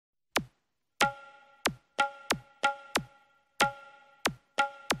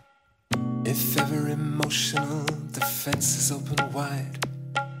If ever emotional defense is open wide,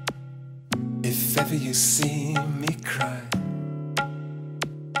 if ever you see me cry,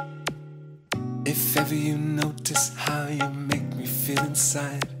 if ever you notice how you make me feel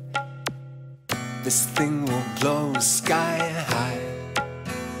inside, this thing will blow sky high.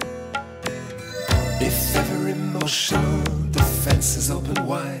 If ever emotional defense is open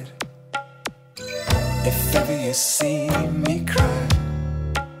wide, if ever you see me cry,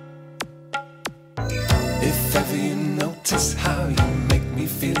 if ever you notice how you make me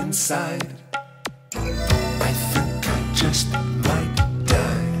feel inside, I think I just might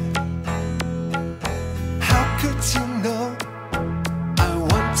die. How could you know I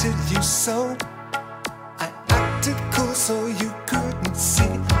wanted you so? I acted cool so you couldn't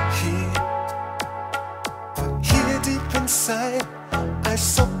see here, but here deep inside I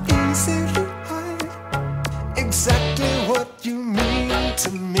so easily hide exactly what you mean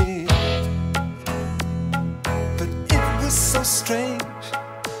to me. But it was so strange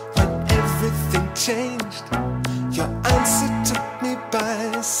when everything changed. Your answer took me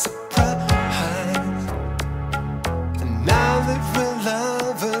by surprise, and now that we're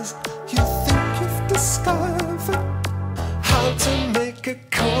lovers, you think you've discovered how to make a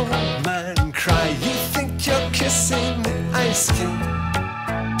cold man cry. You think you're kissing the ice king,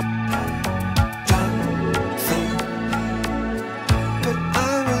 don't think. But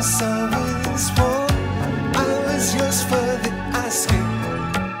I was always warm, I was yours for the asking.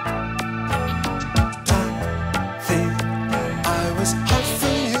 Don't think I was hot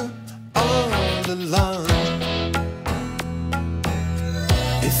for you all along.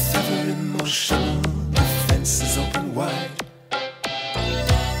 If ever emotional defense is open wide,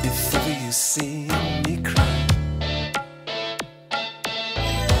 if ever you see me cry,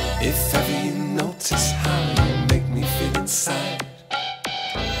 if ever you notice how you make me feel inside,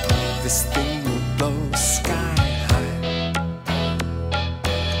 this thing will blow sky high.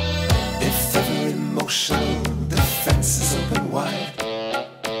 If ever emotional defense is open wide,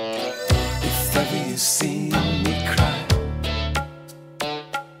 if ever you see me cry,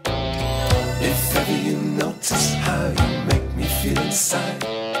 if ever you notice how you make me feel inside,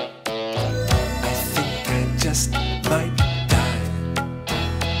 I think I just might die.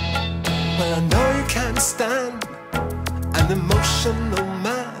 Well, I know you can't stand an emotional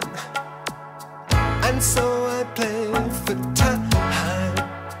man, and so I play for time,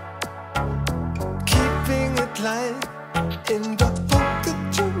 keeping it light in the hope that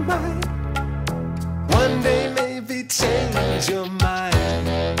you might one day maybe change your mind.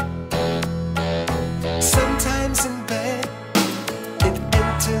 Sometimes in bed it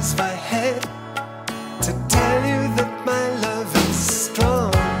enters my head to tell you that my love is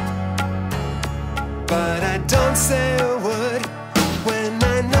strong, but I don't say a word when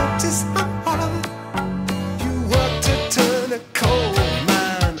I notice how hard you work to turn a cold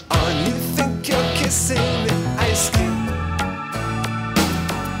man on. You think you're kissing the ice king,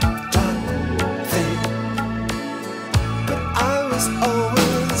 don't think. But I was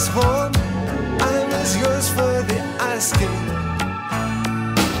always warm, I was yours for the asking.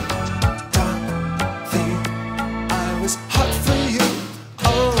 Don't think I was hot for you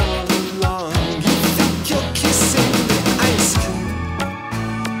all along. You think you're kissing the ice king,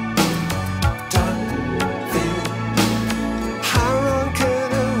 don't think. How wrong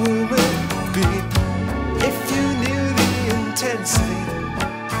could a woman be if you knew the intensity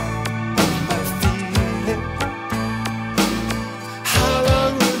of my feeling? How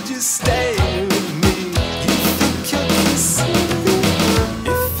long would you stay with me? You think you're kissing me?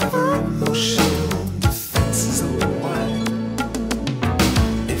 If ever emotional defense is open wide,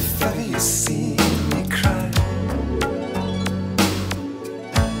 if ever you see me cry,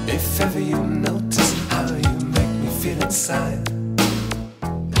 if ever you notice how you make me feel inside,